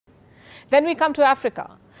Then we come to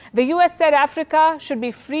Africa. The US said Africa should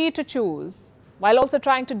be free to choose while also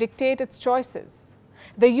trying to dictate its choices.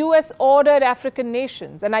 The US ordered African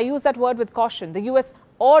nations, and I use that word with caution, the US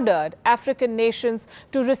ordered African nations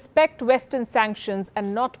to respect Western sanctions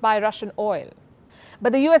and not buy Russian oil.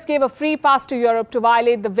 But the US gave a free pass to Europe to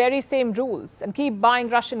violate the very same rules and keep buying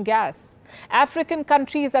Russian gas. African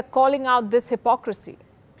countries are calling out this hypocrisy.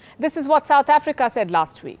 This is what South Africa said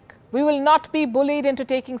last week. We will not be bullied into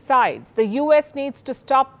taking sides. The US needs to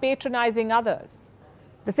stop patronizing others.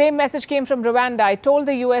 The same message came from Rwanda. It told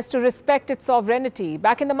the US to respect its sovereignty.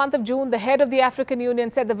 Back in the month of June, the head of the African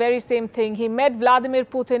Union said the very same thing. He met Vladimir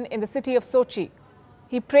Putin in the city of Sochi.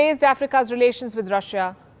 He praised Africa's relations with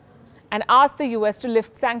Russia and asked the US to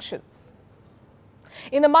lift sanctions.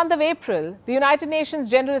 In the month of April, the United Nations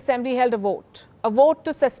General Assembly held a vote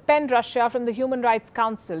to suspend Russia from the Human Rights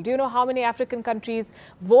Council. Do you know how many African countries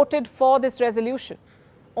voted for this resolution?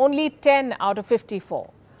 Only 10 out of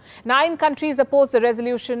 54. 9 countries opposed the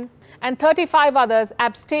resolution and 35 others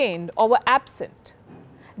abstained or were absent.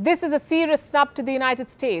 This is a serious snub to the United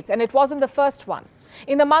States, and it wasn't the first one.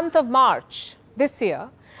 In the month of March this year,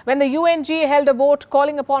 when the UNG held a vote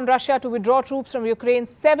calling upon Russia to withdraw troops from Ukraine,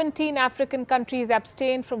 17 African countries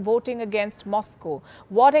abstained from voting against Moscow.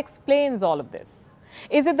 What explains all of this?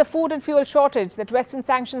 Is it the food and fuel shortage that Western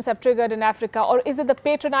sanctions have triggered in Africa, or is it the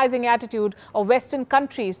patronizing attitude of Western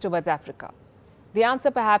countries towards Africa? The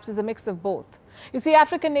answer perhaps is a mix of both. You see,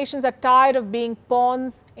 African nations are tired of being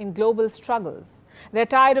pawns in global struggles. They're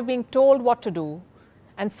tired of being told what to do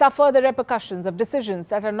and suffer the repercussions of decisions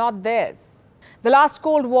that are not theirs. The last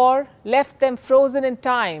Cold War left them frozen in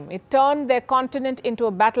time. It turned their continent into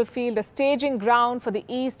a battlefield, a staging ground for the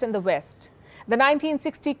East and the West. The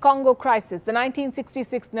 1960 Congo crisis, the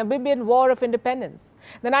 1966 Namibian War of Independence,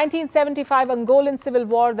 the 1975 Angolan Civil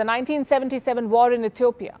War, the 1977 war in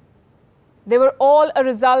Ethiopia. They were all a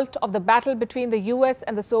result of the battle between the US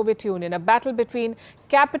and the Soviet Union, a battle between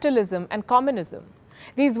capitalism and communism.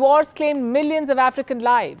 These wars claimed millions of African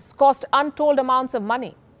lives, cost untold amounts of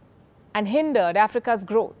money, and hindered Africa's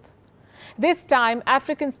growth. This time,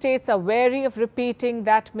 African states are wary of repeating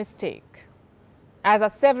that mistake. As are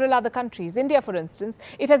several other countries. India, for instance,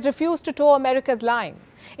 it has refused to toe America's line.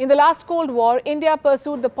 In the last Cold War, India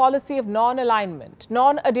pursued the policy of non-alignment,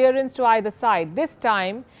 non-adherence to either side. This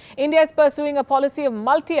time, India is pursuing a policy of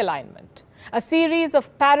multi-alignment, a series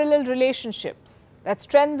of parallel relationships that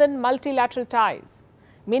strengthen multilateral ties,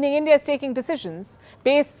 meaning India is taking decisions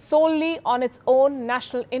based solely on its own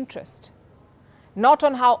national interest, not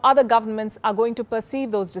on how other governments are going to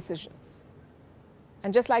perceive those decisions.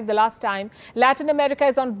 And just like the last time, Latin America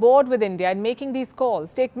is on board with India in making these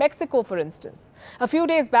calls. Take Mexico, for instance. A few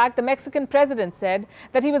days back, the Mexican president said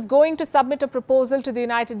that he was going to submit a proposal to the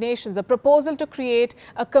United Nations, a proposal to create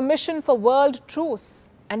a commission for world truce.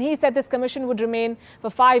 And he said this commission would remain for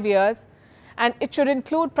 5 years, and it should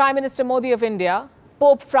include Prime Minister Modi of India,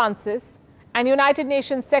 Pope Francis, and United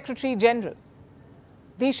Nations Secretary General.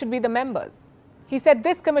 These should be the members. He said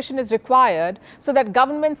this commission is required so that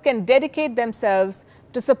governments can dedicate themselves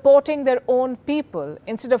to supporting their own people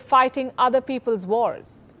instead of fighting other people's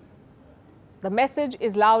wars. The message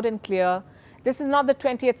is loud and clear. This is not the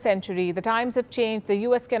 20th century. The times have changed. The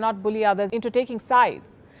US cannot bully others into taking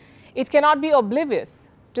sides. It cannot be oblivious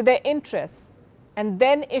to their interests and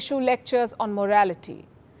then issue lectures on morality.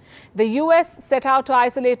 The US set out to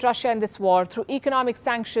isolate Russia in this war through economic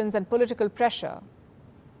sanctions and political pressure.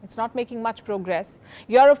 It's not making much progress.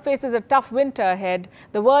 Europe faces a tough winter ahead.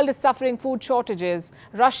 The world is suffering food shortages.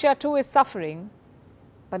 Russia too is suffering,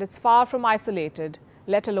 but it's far from isolated,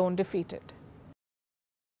 let alone defeated.